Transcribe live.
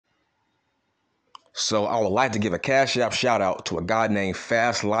So I would like to give a Cash App shout out to a guy named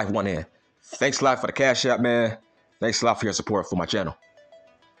Fast Life 1N. Thanks a lot for the Cash App, man. Thanks a lot for your support for my channel.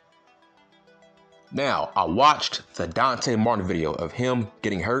 Now, I watched the Dante Martin video of him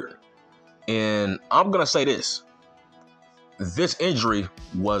getting hurt, and I'm gonna say this. This injury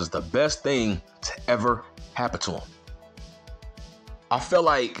was the best thing to ever happen to him. I feel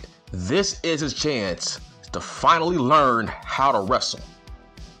like this is his chance to finally learn how to wrestle.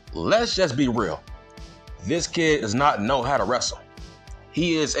 Let's just be real. This kid does not know how to wrestle.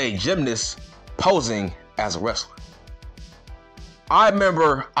 He is a gymnast posing as a wrestler. I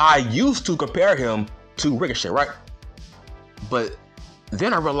remember I used to compare him to Ricochet, right? But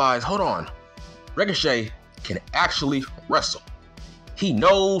then I realized, hold on, Ricochet can actually wrestle. He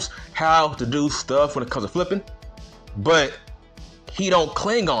knows how to do stuff when it comes to flipping, but he don't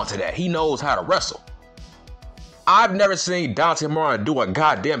cling on to that. He knows how to wrestle. I've never seen Dante Martin do a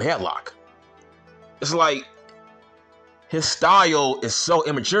goddamn headlock. It's like his style is so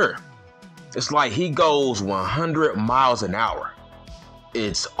immature. It's like he goes 100 miles an hour.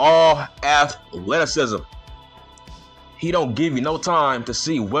 It's all athleticism. He don't give you no time to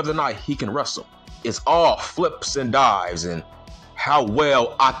see whether or not he can wrestle. It's all flips and dives and how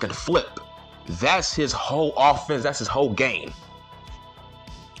well I can flip. That's his whole offense. That's his whole game.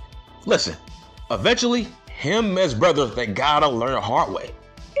 Listen, eventually, him and his brother, they gotta learn the hard way.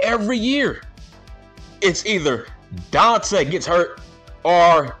 Every year, it's either Dante gets hurt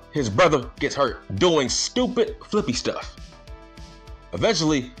or his brother gets hurt doing stupid flippy stuff.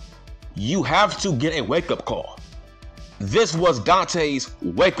 Eventually, you have to get a wake-up call. This was Dante's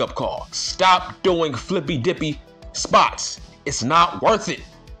wake-up call. Stop doing flippy-dippy spots. It's not worth it.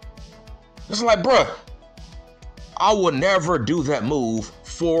 It's like, bruh, I would never do that move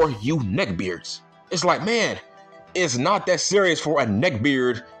for you neckbeards. It's like, man, it's not that serious for a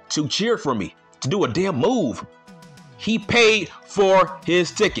neckbeard to cheer for me, to do a damn move. He paid for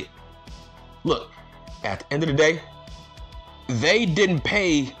his ticket. Look, at the end of the day, they didn't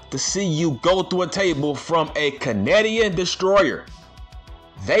pay to see you go through a table from a Canadian destroyer.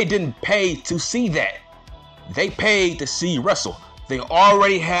 They didn't pay to see that. They paid to see you wrestle. They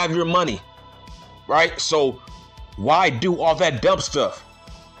already have your money, right? So why do all that dumb stuff?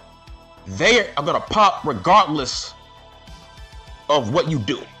 They are gonna pop regardless of what you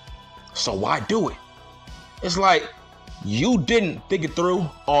do. So why do it? It's like you didn't think it through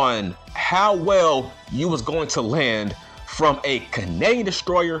on how well you was going to land from a Canadian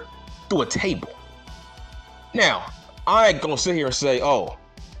destroyer through a table. Now, I ain't gonna sit here and say, oh,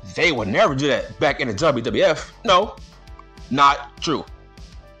 they would never do that back in the WWF. No, not true.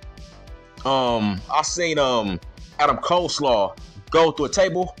 I seen Adam Coleslaw go through a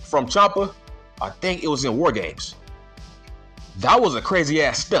table from Ciampa. I think it was in War Games. That was a crazy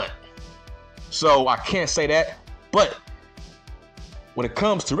ass stunt. So I can't say that. But when it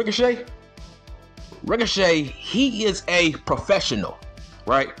comes to Ricochet, he is a professional,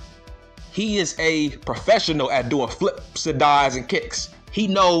 right? He is a professional at doing flips and dives and kicks. He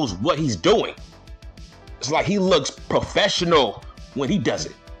knows what he's doing. It's like he looks professional when he does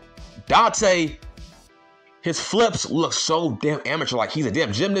it. Dante, his flips look so damn amateur, like he's a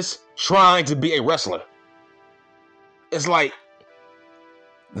damn gymnast trying to be a wrestler. It's like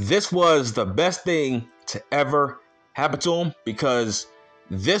this was the best thing to ever happen to him because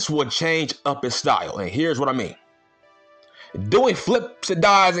this would change up his style. And here's what I mean. Doing flips and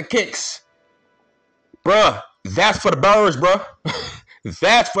dives and kicks, bruh, that's for the birds, bruh.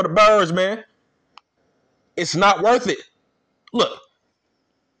 That's for the birds, man. It's not worth it. Look,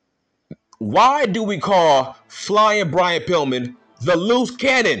 why do we call Flying Brian Pillman the loose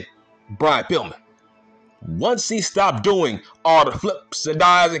cannon Brian Pillman? Once he stopped doing all the flips and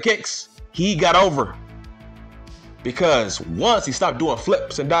dives and kicks, he got over. Because once he stopped doing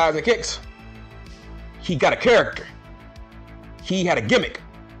flips and dives and kicks, he got a character. He had a gimmick.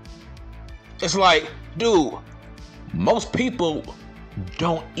 It's like, dude, most people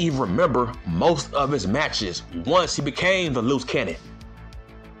don't even remember most of his matches once he became the loose cannon.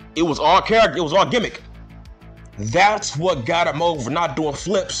 It was all character, it was all gimmick. That's what got him over, not doing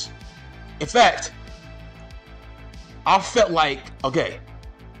flips. In fact, I felt like, okay,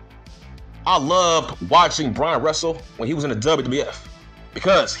 I loved watching Brian wrestle when he was in the WWF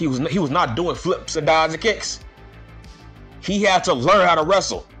because he was not doing flips and dives and kicks. He had to learn how to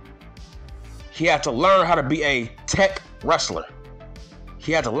wrestle. He had to learn how to be a tech wrestler.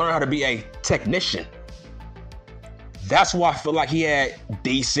 He had to learn how to be a technician. That's why I feel like he had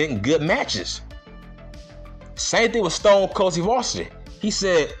decent, good matches. Same thing with Stone Cold Steve Austin. He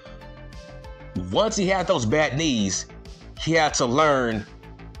said once he had those bad knees, he had to learn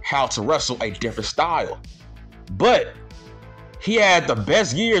how to wrestle a different style. But he had the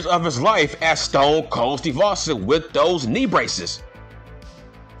best years of his life as Stone Cold Steve Austin with those knee braces.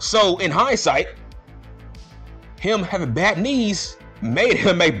 So in hindsight, him having bad knees made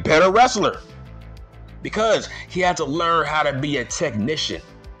him a better wrestler because he had to learn how to be a technician,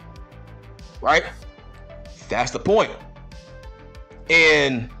 right? That's the point.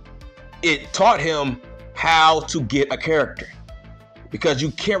 And it taught him how to get a character, because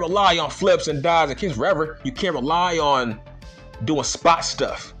you can't rely on flips and dives and kicks forever. You can't rely on doing spot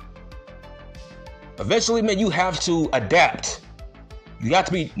stuff. Eventually, man, you have to adapt. You have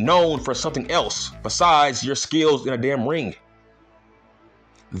to be known for something else besides your skills in a damn ring.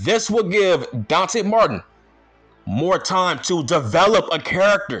 This will give Dante Martin more time to develop a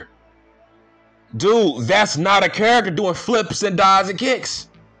character. Dude, that's not a character doing flips and dives and kicks.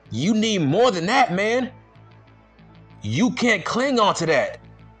 You need more than that, man. You can't cling on to that.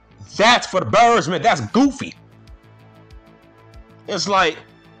 That's for the birds, man. That's goofy. It's like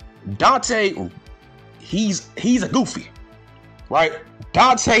Dante, he's a goofy, right?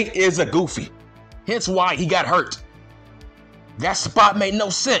 Dante is a goofy. Hence why he got hurt. That spot made no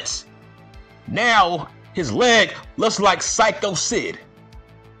sense. Now his leg looks like Psycho Sid.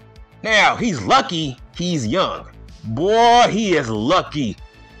 Now he's lucky he's young. Boy, he is lucky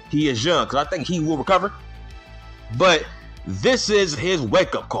he is young, because I think he will recover. But this is his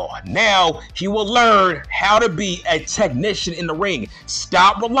wake-up call. Now he will learn how to be a technician in the ring.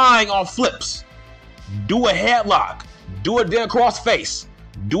 Stop relying on flips. Do a headlock. Do a damn crossface.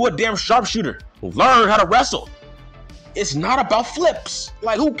 Do a damn sharpshooter. Learn how to wrestle. It's not about flips.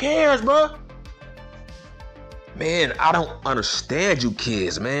 Like, who cares, bro? Man, I don't understand you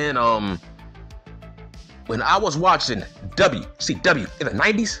kids, man. When I was watching WCW in the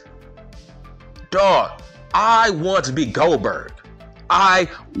 90s, dog, I want to be Goldberg. I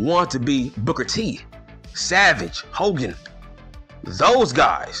want to be Booker T, Savage, Hogan, those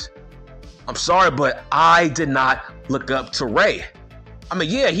guys. I'm sorry, but I did not look up to Ray. I mean,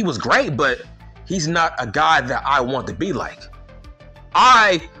 yeah, he was great, but he's not a guy that I want to be like.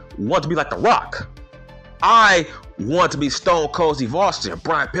 I want to be like The Rock. I want to be Stone Cold Steve Austin,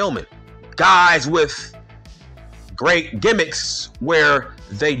 Brian Pillman. Guys with great gimmicks where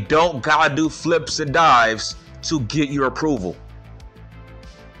they don't gotta do flips and dives to get your approval.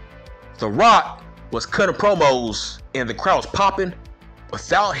 The Rock was cutting promos and the crowd was popping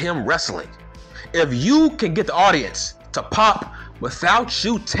without him wrestling. If you can get the audience to pop without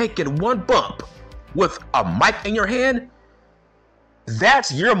you taking one bump with a mic in your hand,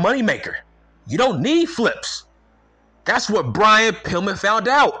 that's your moneymaker. You don't need flips. That's what Brian Pillman found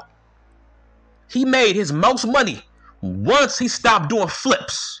out. He made his most money once he stopped doing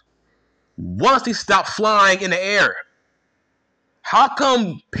flips. Once he stopped flying in the air. How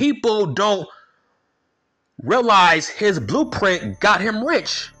come people don't realize his blueprint got him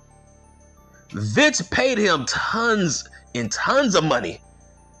rich? Vince paid him tons and tons of money.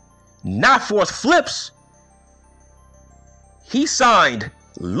 Not for his flips. He signed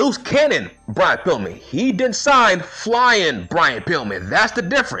loose cannon Brian Pillman. He didn't sign flying Brian Pillman. That's the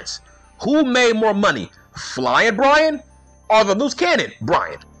difference. Who made more money? Flying Brian or the loose cannon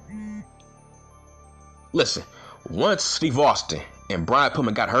Brian? Listen, once Steve Austin and Brian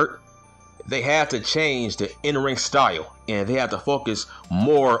Pillman got hurt, they had to change the in-ring style, and they had to focus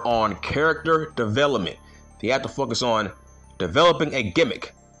more on character development. They had to focus on developing a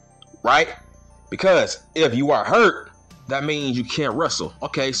gimmick, right? Because if you are hurt, that means you can't wrestle.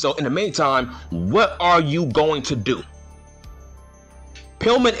 Okay, so in the meantime, what are you going to do?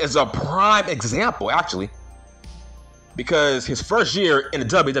 Pillman is a prime example, actually, because his first year in the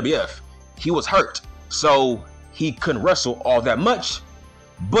WWF, he was hurt, so he couldn't wrestle all that much,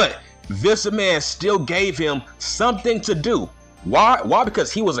 but Vince McMahon still gave him something to do. Why?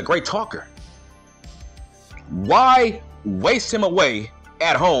 Because he was a great talker. Why waste him away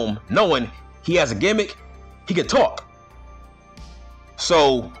at home knowing he has a gimmick, he can talk?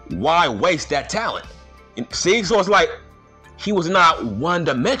 So why waste that talent? And see, so it's like he was not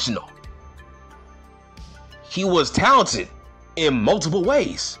one-dimensional. He was talented in multiple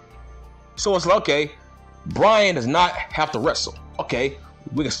ways. So it's like, okay, Brian does not have to wrestle. Okay,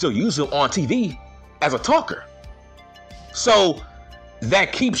 we can still use him on TV as a talker. So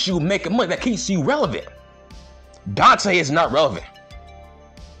that keeps you making money. That keeps you relevant. Dante is not relevant.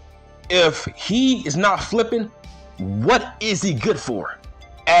 If he is not flipping, what is he good for?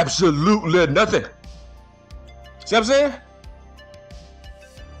 Absolutely nothing. See what I'm saying?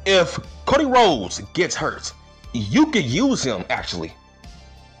 If Cody Rhodes gets hurt, you could use him actually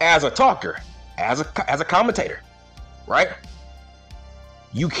as a talker, as a commentator, right?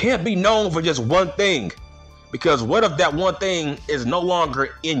 You can't be known for just one thing, because what if that one thing is no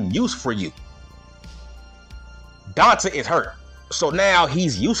longer in use for you? Dante is hurt, so now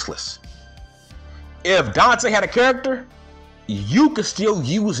he's useless. If Dante had a character, you could still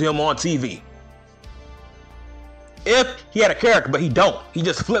use him on TV. If he had a character, but he don't. He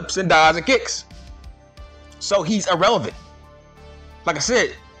just flips and dies and kicks. So he's irrelevant. Like I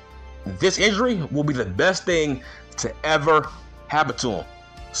said, this injury will be the best thing to ever happen to him.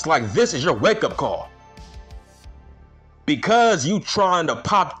 It's like this is your wake-up call. Because you trying to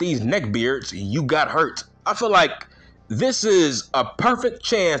pop these neck beards, you got hurt. I feel like this is a perfect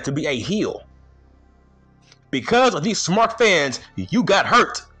chance to be a heel. Because of these smart fans, you got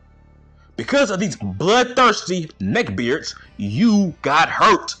hurt. Because of these bloodthirsty neckbeards, you got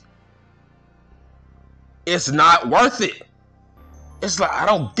hurt. It's not worth it. It's like, I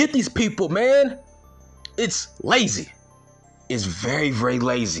don't get these people, man. It's lazy. It's very, very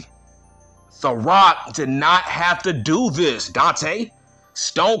lazy. The Rock did not have to do this, Dante.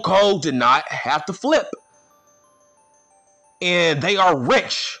 Stone Cold did not have to flip. And they are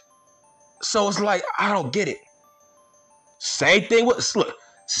rich. So it's like, I don't get it. Same thing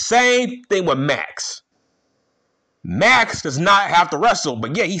with Max. Max does not have to wrestle,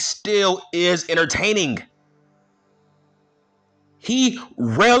 but yeah, he still is entertaining. He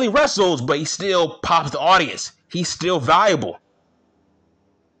rarely wrestles, but he still pops the audience. He's still valuable.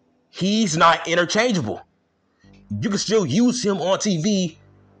 He's not interchangeable. You can still use him on TV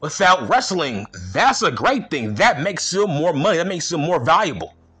without wrestling. That's a great thing. That makes him more money. That makes him more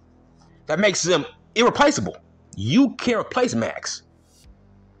valuable. That makes him irreplaceable. You can't replace Max.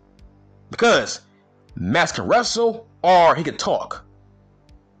 Because Max can wrestle or he can talk.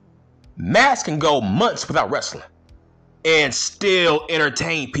 Max can go months without wrestling and still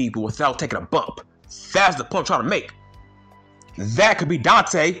entertain people without taking a bump. That's the point I'm trying to make. That could be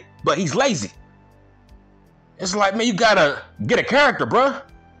Dante, but he's lazy. It's like, man, you gotta get a character, bruh.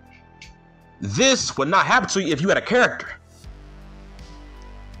 This would not happen to you if you had a character.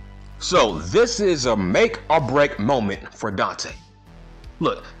 So this is a make or break moment for Dante.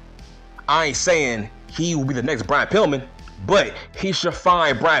 Look, I ain't saying he will be the next Brian Pillman, but he should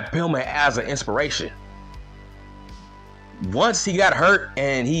find Brian Pillman as an inspiration. Once he got hurt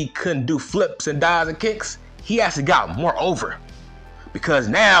and he couldn't do flips and dives and kicks, he actually got more over. Because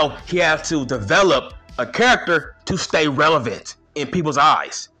now he has to develop a character to stay relevant in people's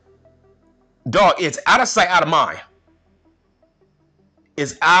eyes. Dog, it's out of sight, out of mind.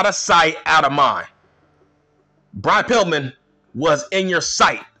 It's out of sight, out of mind. Brian Pillman was in your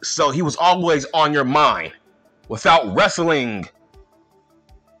sight, so he was always on your mind without wrestling.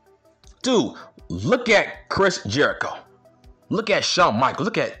 Dude, look at Chris Jericho. Look at Shawn Michaels.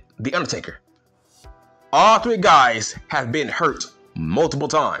 Look at The Undertaker. All three guys have been hurt multiple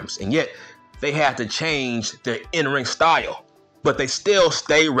times, and yet they had to change their in-ring style, but they still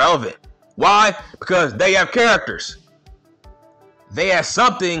stay relevant. Why? Because they have characters. They have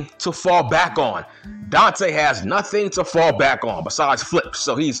something to fall back on. Dante has nothing to fall back on besides flips,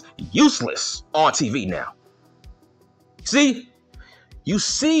 so he's useless on TV now. See? You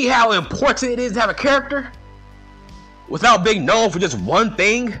see how important it is to have a character without being known for just one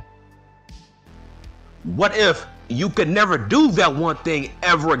thing? What if you could never do that one thing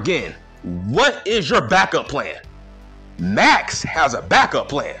ever again? What is your backup plan? Max has a backup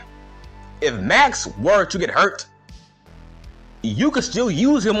plan. If Max were to get hurt, you could still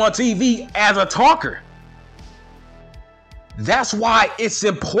use him on TV as a talker. That's why it's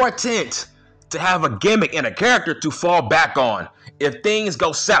important to have a gimmick and a character to fall back on if things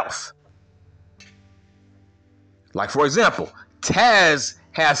go south. Like, for example, Taz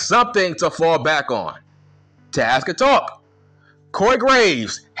has something to fall back on. Taz can talk. Corey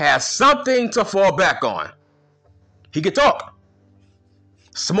Graves has something to fall back on. He can talk.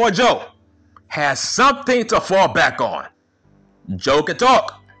 Samoa Joe has something to fall back on. Joe can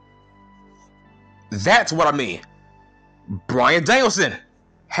talk. That's what I mean. Bryan Danielson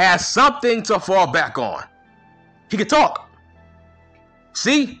has something to fall back on. He can talk.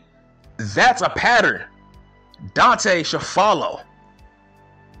 See? That's a pattern Dante should follow.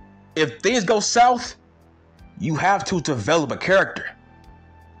 If things go south, you have to develop a character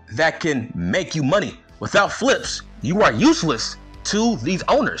that can make you money. Without flips, you are useless to these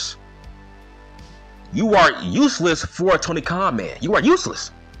owners. You are useless for Tony Khan, man. You are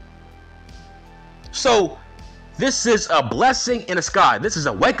useless. So, this is a blessing in the sky. This is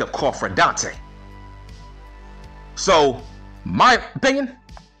a wake-up call for Dante. So, my opinion,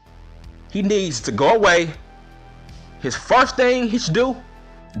 he needs to go away. His first thing he should do,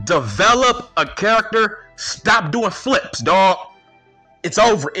 develop a character. Stop doing flips, dog. It's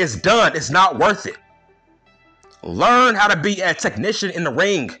over. It's done. It's not worth it. Learn how to be a technician in the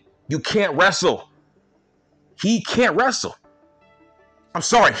ring. You can't wrestle. He can't wrestle. I'm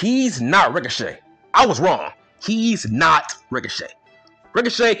sorry. He's not Ricochet. I was wrong. He's not Ricochet.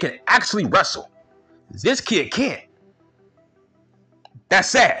 Ricochet can actually wrestle. This kid can't. That's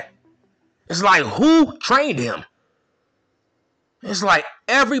sad. It's like, who trained him? It's like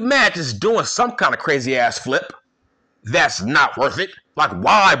every match is doing some kind of crazy ass flip. That's not worth it. Like,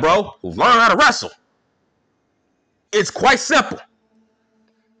 why, bro? Learn how to wrestle. It's quite simple.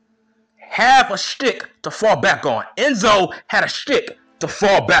 Have a shtick to fall back on. Enzo had a shtick to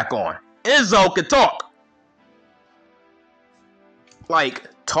fall back on. Enzo can talk. Like,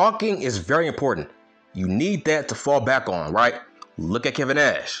 talking is very important. You need that to fall back on, right? Look at Kevin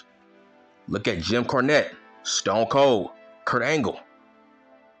Nash. Look at Jim Cornette, Stone Cold, Kurt Angle.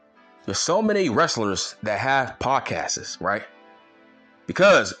 There's so many wrestlers that have podcasts, right?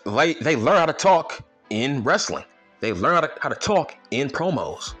 Because they learn how to talk in wrestling. They learn how to talk in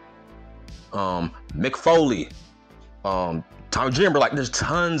promos. Mick Foley, Tommy Dreamer, like there's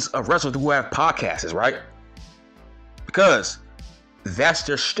tons of wrestlers who have podcasts, right? Because that's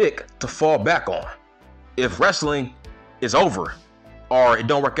their shtick to fall back on. If wrestling is over, or it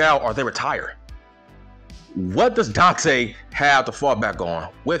don't work out, or they retire, what does Dante have to fall back on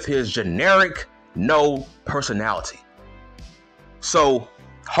with his generic no personality? So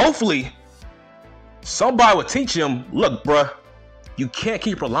hopefully somebody will teach him, look, bruh, you can't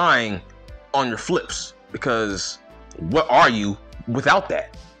keep relying on your flips, because what are you without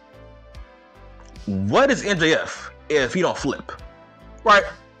that? What is MJF if he don't flip, right?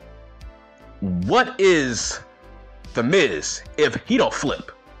 What is The Miz if he don't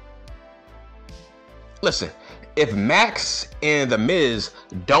flip? Listen, if Max and The Miz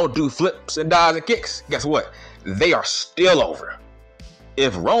don't do flips and dives and kicks, guess what? They are still over.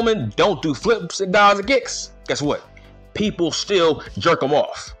 If Roman don't do flips and dives and kicks, guess what? People still jerk them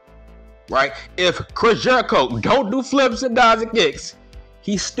off, right? If Chris Jericho don't do flips and dives and kicks,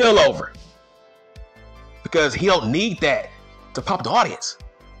 he's still over. Because he don't need that to pop the audience.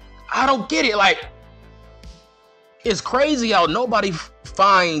 I don't get it. Like, it's crazy how nobody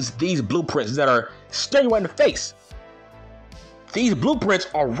finds these blueprints that are staring you right in the face. These blueprints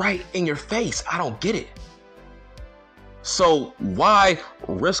are right in your face. I don't get it. So why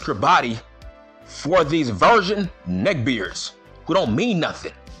risk your body for these virgin neckbeards who don't mean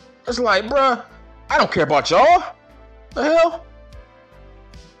nothing? It's like, bruh, I don't care about y'all. The hell?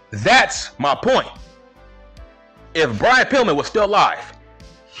 That's my point. If Brian Pillman was still alive,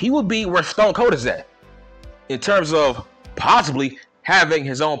 he would be where Stone Cold is at in terms of possibly having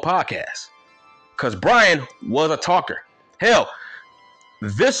his own podcast. Because Brian was a talker. Hell,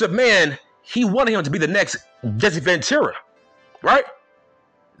 Vince McMahon, he wanted him to be the next Jesse Ventura, right?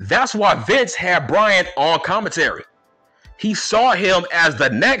 That's why Vince had Brian on commentary. He saw him as the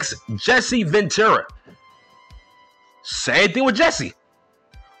next Jesse Ventura. Same thing with Jesse.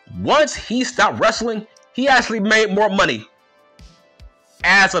 Once he stopped wrestling, he actually made more money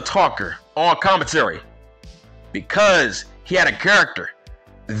as a talker on commentary because he had a character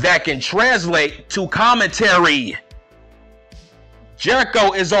that can translate to commentary.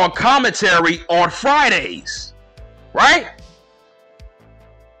 Jericho is on commentary on Fridays, right?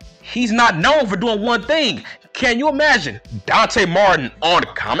 He's not known for doing one thing. Can you imagine Dante Martin on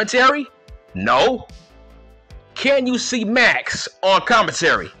commentary? No. Can you see Max on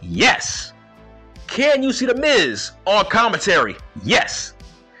commentary? Yes. Can you see The Miz on commentary? Yes.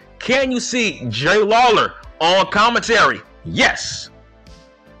 Can you see Jerry Lawler on commentary? Yes.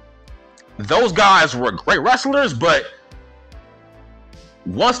 Those guys were great wrestlers, but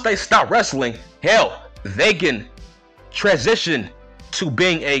once they stop wrestling, hell, they can transition to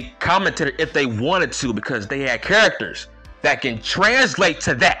being a commentator if they wanted to, because they had characters that can translate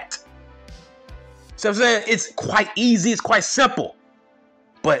to that. So I'm saying it's quite easy, it's quite simple,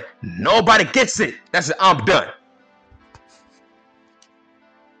 but nobody gets it. That's it. I'm done.